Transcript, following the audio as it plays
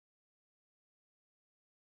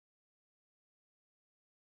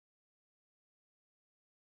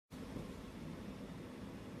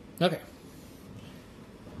Okay.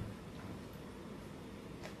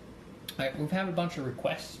 Alright, we've had a bunch of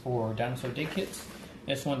requests for Dinosaur dig kits.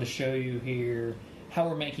 I just wanted to show you here how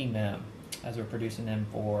we're making them as we're producing them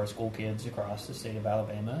for school kids across the state of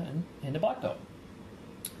Alabama and in the Black Belt.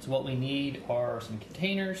 So what we need are some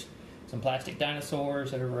containers, some plastic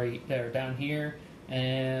dinosaurs that are down here,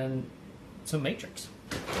 and some matrix.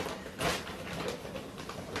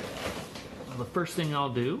 Well, the first thing I'll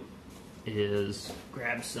do is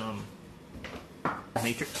grab some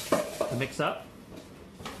matrix to mix up.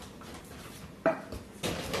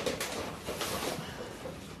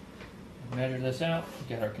 Measure this out.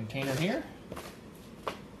 We got our container here.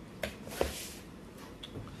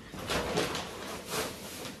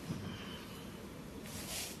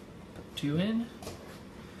 Put 2 in.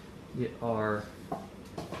 Get our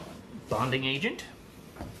bonding agent.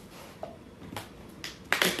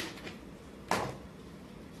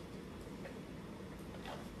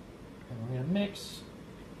 And we're going to mix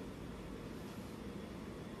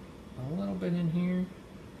a little bit in here.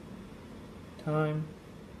 Time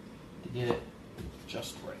to get it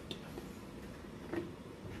just right.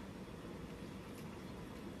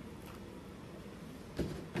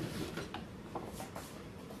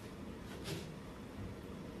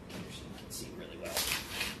 Let's see really well.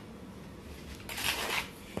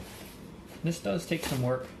 This does take some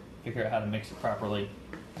work, figure out how to mix it properly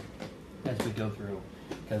as we go through,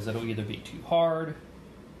 because it'll either be too hard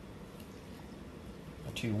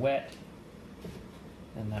or too wet,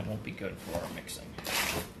 and that won't be good for our mixing.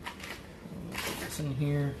 Put this in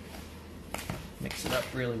here, mix it up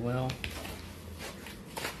really well.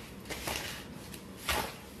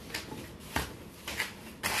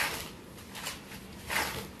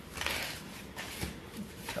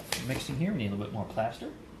 Mixing here, we need a little bit more plaster.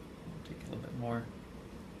 Take a little bit more,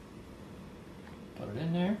 put it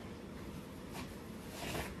in there.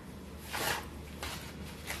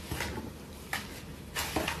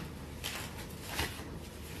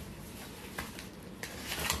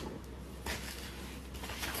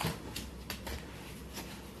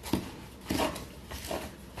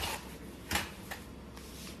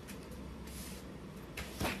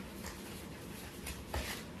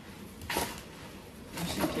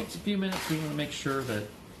 It takes a few minutes. We want to make sure that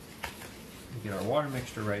we get our water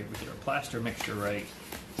mixture right, we get our plaster mixture right.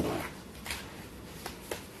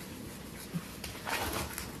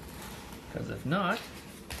 Because if not,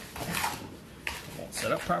 it won't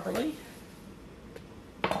set up properly,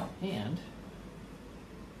 and it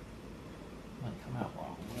might come out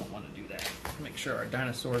wrong. We don't want to do that. Make sure our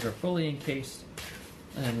dinosaurs are fully encased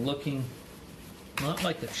and looking not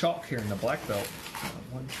like the chalk here in the Black Belt.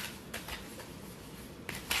 One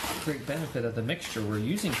great benefit of the mixture we're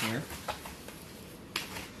using here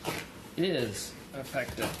is the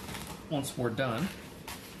fact that once we're done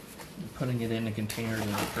putting it in the container and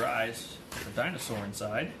it dries with the dinosaur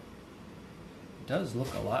inside, it does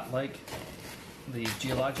look a lot like the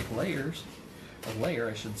geologic layers, or layer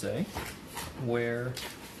I should say, where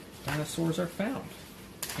dinosaurs are found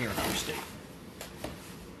here in our state.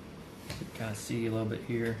 You can kind of see a little bit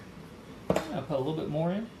here. I'll put a little bit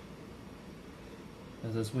more in,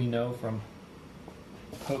 as we know from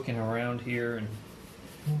poking around here and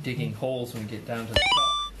digging holes when we get down to the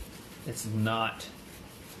chalk, it's not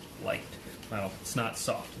light. Well, it's not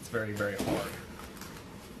soft. It's very, very hard.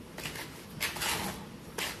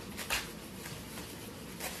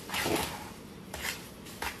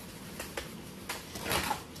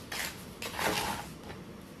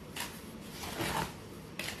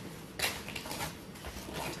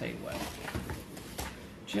 I'll tell you what,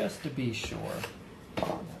 just to be sure, I'm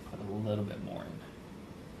going to put a little bit more in.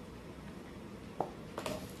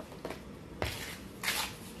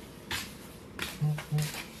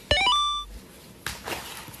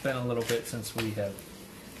 It's been a little bit since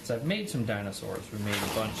I've made some dinosaurs. We made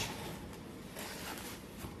a bunch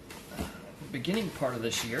beginning part of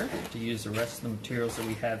this year to use the rest of the materials that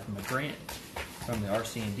we had from a grant from the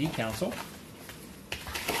RC&D Council.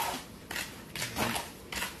 And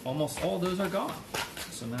almost all of those are gone.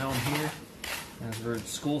 So now I'm here, as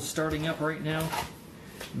school's starting up right now,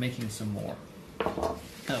 making some more.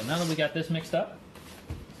 Now that we got this mixed up,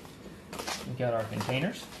 we got our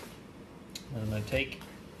containers. I'm going to take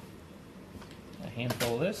a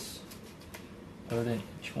handful of this, put it in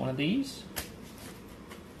each one of these.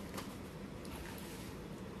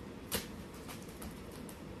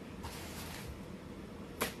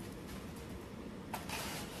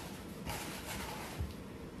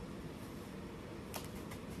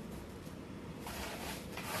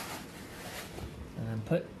 And then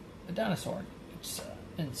put a dinosaur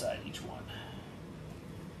inside each one.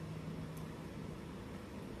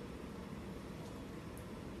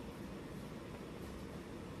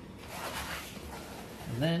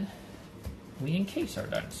 And then we encase our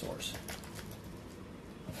dinosaurs.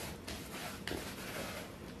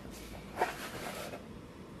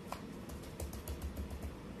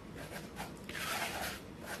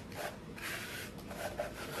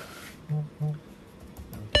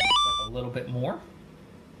 A little bit more.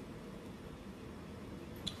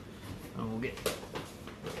 And we'll get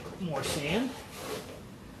more sand.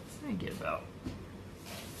 I get about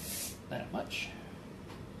that much.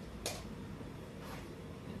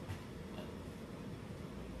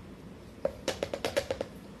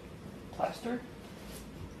 Plaster.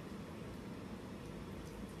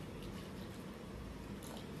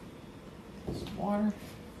 Some water.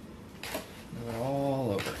 Rub it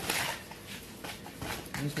all over.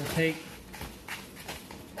 These will take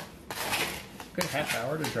a good half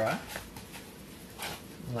hour to dry,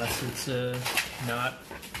 unless it's not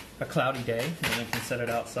a cloudy day, and then I can set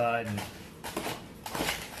it outside and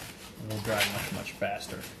it'll dry much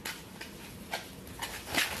faster.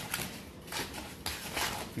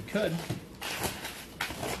 If we could,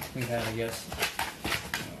 we had, I guess,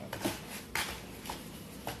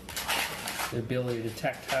 the ability to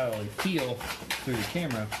tactilely feel through the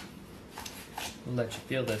camera. We'll let you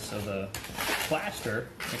feel this. So the plaster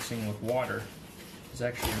mixing with water is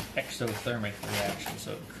actually an exothermic reaction,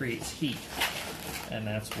 so it creates heat, and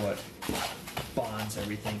that's what bonds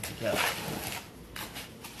everything together.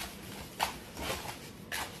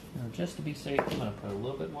 Now, just to be safe, I'm going to put a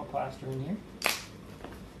little bit more plaster in here.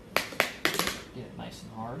 Get it nice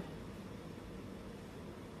and hard.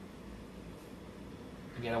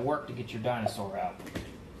 You gotta work to get your dinosaur out.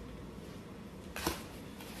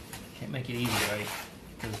 Can't make it easy, right?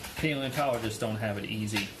 Because paleontologists don't have it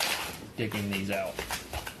easy digging these out.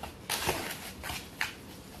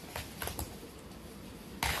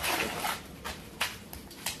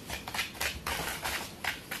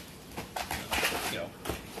 There we go.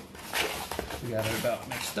 We got it about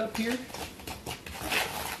mixed up here.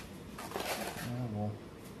 Now we'll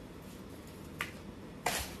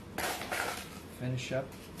finish up.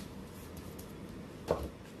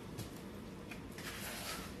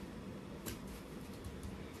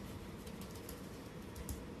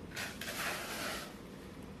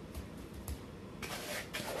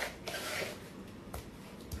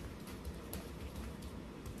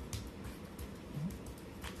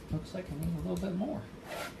 Looks like I need a little bit more.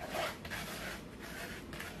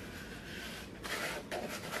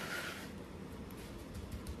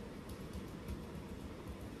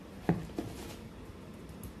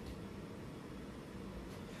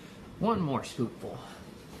 One more scoopful.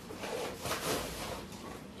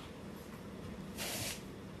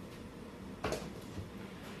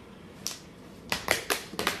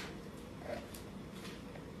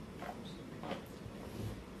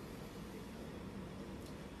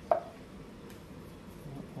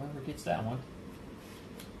 Whoever gets that one,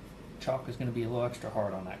 chalk is going to be a little extra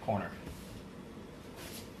hard on that corner.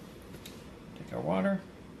 Take our water,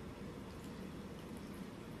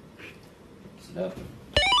 mix it up.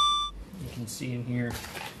 You can see in here,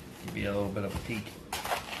 give you a little bit of a peek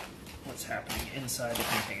what's happening inside the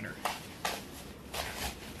container.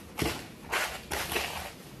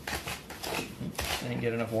 Didn't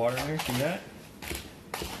get enough water in there, see that?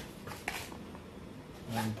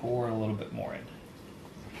 And pour a little bit more in.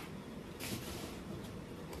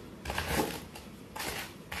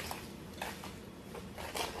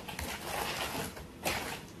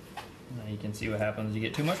 Now you can see what happens when you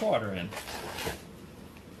get too much water in.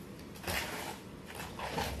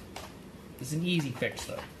 It's an easy fix,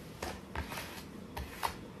 though.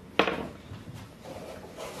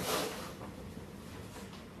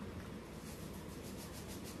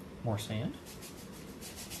 More sand.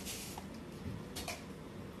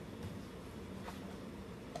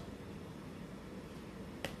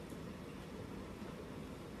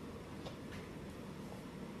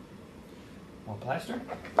 More plaster.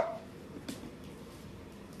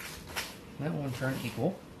 That one turned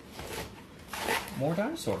equal. More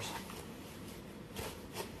dinosaurs.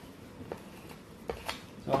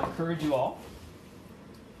 So I encourage you all,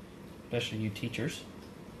 especially you teachers,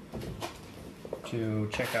 to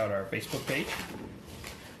check out our Facebook page,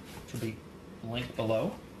 which will be linked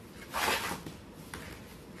below,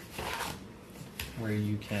 where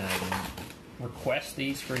you can request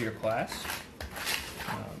these for your class.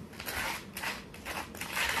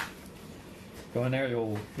 Go in there,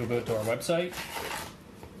 you'll go to our website,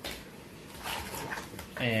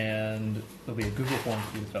 and there'll be a Google form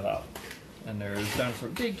for you to fill out. And there's dinosaur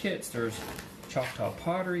dig kits, there's Choctaw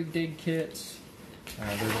pottery dig kits,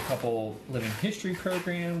 there's a couple living history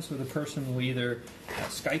programs where the person will either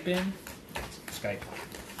Skype in,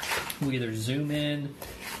 we either Zoom in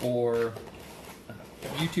or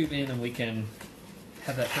YouTube in, and we can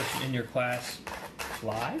have that person in your class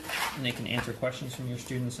live, and they can answer questions from your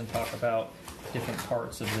students and talk about different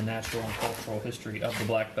parts of the natural and cultural history of the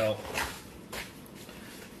Black Belt.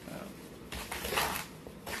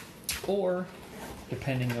 Or,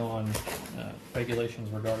 depending on regulations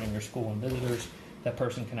regarding your school and visitors, that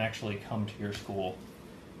person can actually come to your school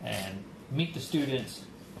and meet the students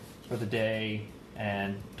for the day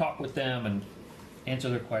and talk with them and answer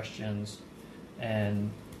their questions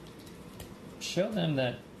and show them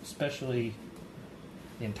that, especially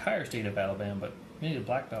the entire state of Alabama, but really the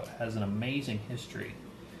Black Belt has an amazing history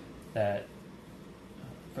that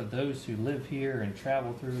for those who live here and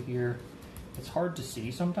travel through here, it's hard to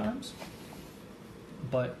see sometimes,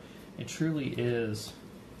 but it truly is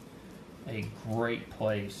a great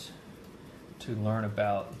place to learn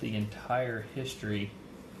about the entire history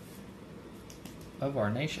of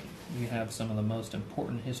our nation. You have some of the most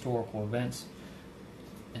important historical events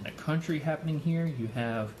in the country happening here. You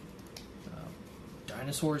have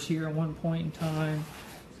dinosaurs here at one point in time.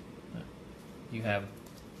 You have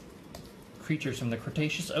creatures from the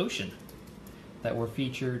Cretaceous Ocean that were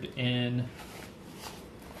featured in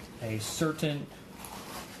a certain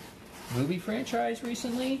movie franchise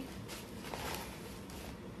recently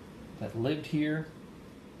that lived here.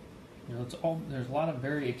 You know, there's a lot of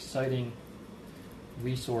very exciting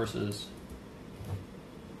resources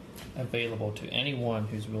available to anyone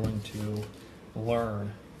who's willing to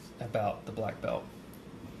learn about the Black Belt.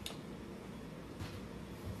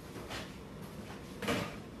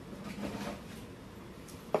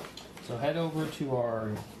 So head over to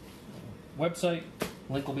our website.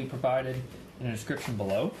 Link will be provided in the description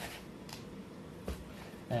below.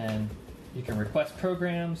 And you can request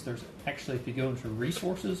programs. There's actually, if you go into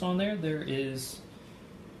resources on there, there is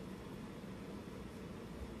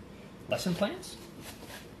lesson plans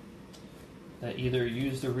that either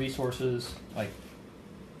use the resources like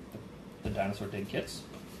the Dinosaur Dig Kits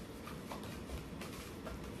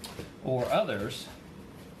or others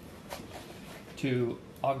to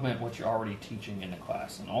augment what you're already teaching in the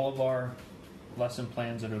class. And all of our lesson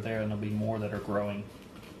plans that are there, and there'll be more that are growing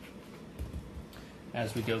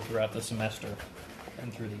as we go throughout the semester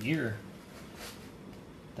and through the year,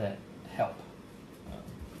 that help.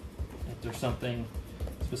 If there's something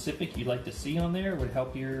specific you'd like to see on there would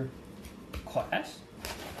help your class,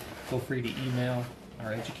 feel free to email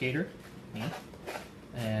our educator, me,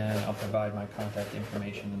 and I'll provide my contact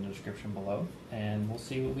information in the description below, and we'll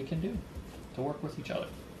see what we can do to work with each other.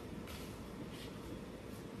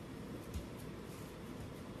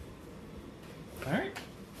 Alright,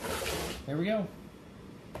 there we go.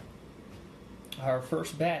 Our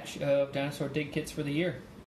first batch of Dinosaur Dig Kits for the year.